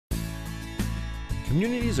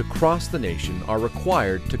Communities across the nation are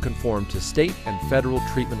required to conform to state and federal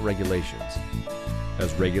treatment regulations.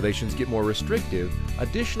 As regulations get more restrictive,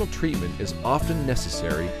 additional treatment is often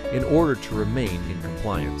necessary in order to remain in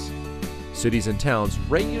compliance. Cities and towns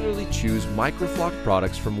regularly choose microfloc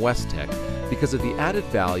products from WesTech because of the added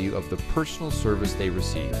value of the personal service they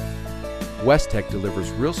receive. WesTech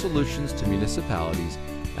delivers real solutions to municipalities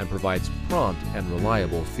and provides prompt and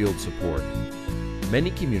reliable field support.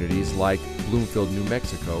 Many communities like Bloomfield, New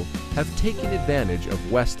Mexico, have taken advantage of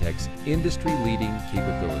WesTech's industry-leading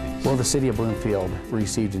capabilities. Well, the City of Bloomfield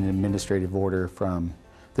received an administrative order from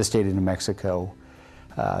the state of New Mexico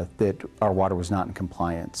that our water was not in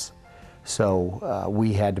compliance. So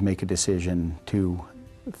we had to make a decision to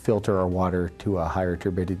filter our water to a higher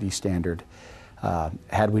turbidity standard.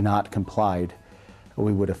 Had we not complied,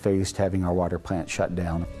 we would have faced having our water plant shut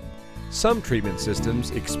down. Some treatment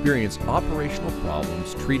systems experience operational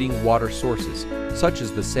problems treating water sources, such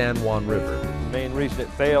as the San Juan River. The main reason it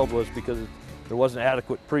failed was because there wasn't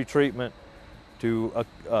adequate pre-treatment to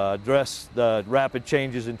address the rapid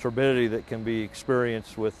changes in turbidity that can be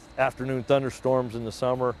experienced with afternoon thunderstorms in the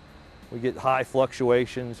summer. We get high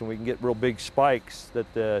fluctuations and we can get real big spikes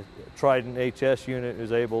that the Trident HS unit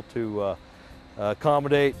is able to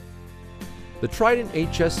accommodate. The Trident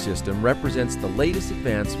HS system represents the latest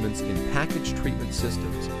advancements in package treatment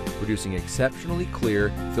systems, producing exceptionally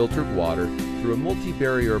clear, filtered water through a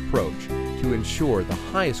multi-barrier approach to ensure the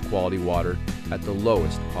highest quality water at the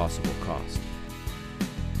lowest possible cost.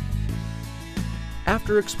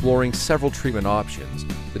 After exploring several treatment options,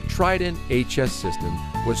 the Trident HS system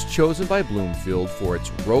was chosen by Bloomfield for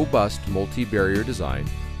its robust multi-barrier design,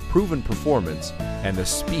 proven performance, and the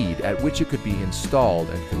speed at which it could be installed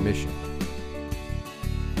and commissioned.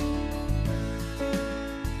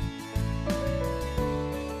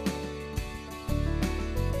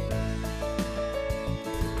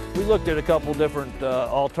 We looked at a couple different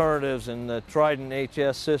alternatives in the Trident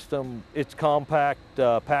HS system. Its compact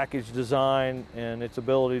package design and its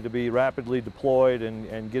ability to be rapidly deployed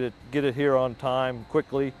and get it here on time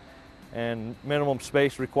quickly, and minimum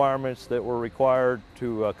space requirements that were required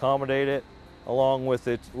to accommodate it, along with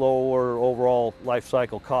its lower overall life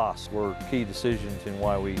cycle costs, were key decisions in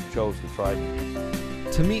why we chose the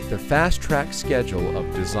Trident. To meet the fast-track schedule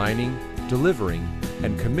of designing, delivering,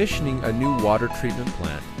 and commissioning a new water treatment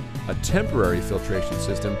plant, a temporary filtration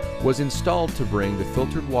system was installed to bring the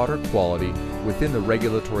filtered water quality within the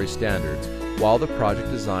regulatory standards while the project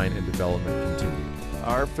design and development continued.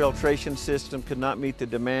 Our filtration system could not meet the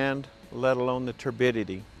demand, let alone the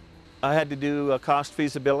turbidity. I had to do a cost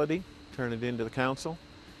feasibility, turn it into the council.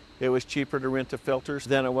 It was cheaper to rent the filters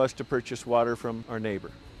than it was to purchase water from our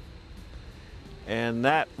neighbor. And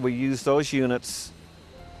that we used those units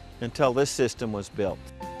until this system was built.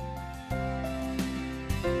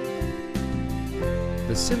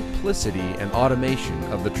 The simplicity and automation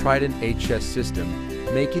of the Trident HS system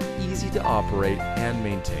make it easy to operate and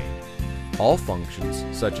maintain. All functions,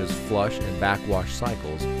 such as flush and backwash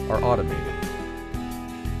cycles, are automated.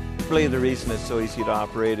 I believe the reason it's so easy to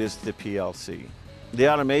operate is the PLC. The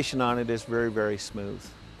automation on it is very, very smooth.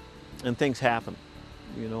 And things happen.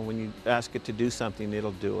 You know, when you ask it to do something,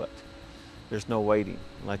 it'll do it. There's no waiting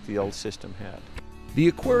like the old system had. The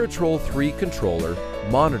Aquaritrol 3 controller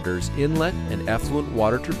monitors inlet and effluent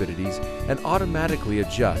water turbidities and automatically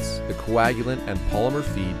adjusts the coagulant and polymer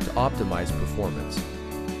feed to optimize performance.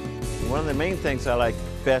 One of the main things I like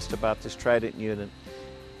best about this Trident unit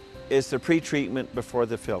is the pre-treatment before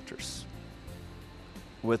the filters.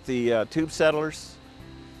 With the tube settlers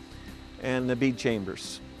and the bead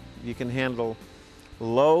chambers, you can handle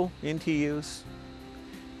low NTUs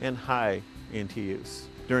and high NTUs.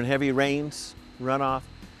 During heavy rains, runoff,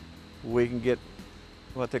 we can get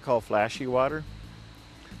what they call flashy water,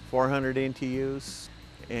 400 NTUs,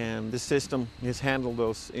 and the system has handled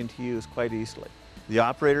those NTUs quite easily. The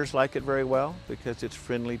operators like it very well because it's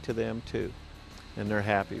friendly to them too, and they're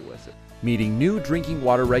happy with it. Meeting new drinking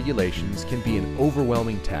water regulations can be an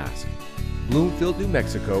overwhelming task. Bloomfield, New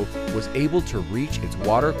Mexico was able to reach its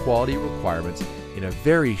water quality requirements in a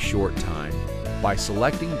very short time by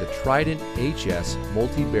selecting the Trident HS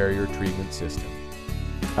multi-barrier treatment system.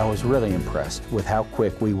 I was really impressed with how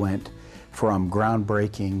quick we went from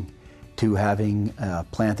groundbreaking to having a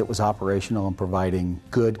plant that was operational and providing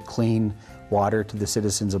good, clean water to the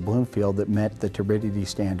citizens of Bloomfield that met the turbidity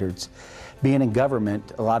standards. Being in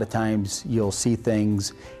government, a lot of times you'll see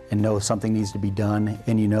things and know something needs to be done,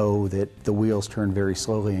 and you know that the wheels turn very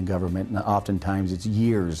slowly in government, and oftentimes it's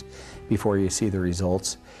years before you see the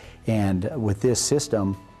results. And with this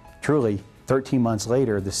system, truly 13 months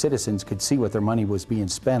later, the citizens could see what their money was being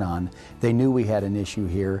spent on. They knew we had an issue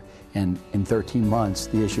here, and in 13 months,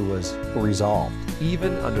 the issue was resolved.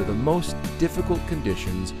 Even under the most difficult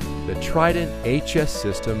conditions, the Trident HS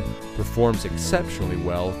system performs exceptionally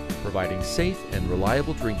well, providing safe and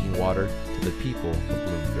reliable drinking water to the people of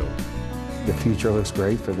Bloomfield. The future looks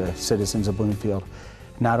great for the citizens of Bloomfield.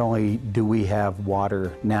 Not only do we have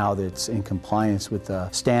water now that's in compliance with the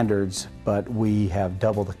standards, but we have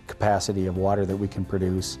double the capacity of water that we can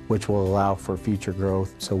produce, which will allow for future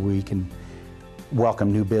growth so we can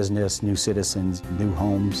welcome new business, new citizens, new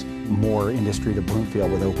homes, more industry to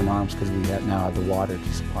Bloomfield with open arms because we now have the water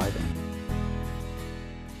to supply them.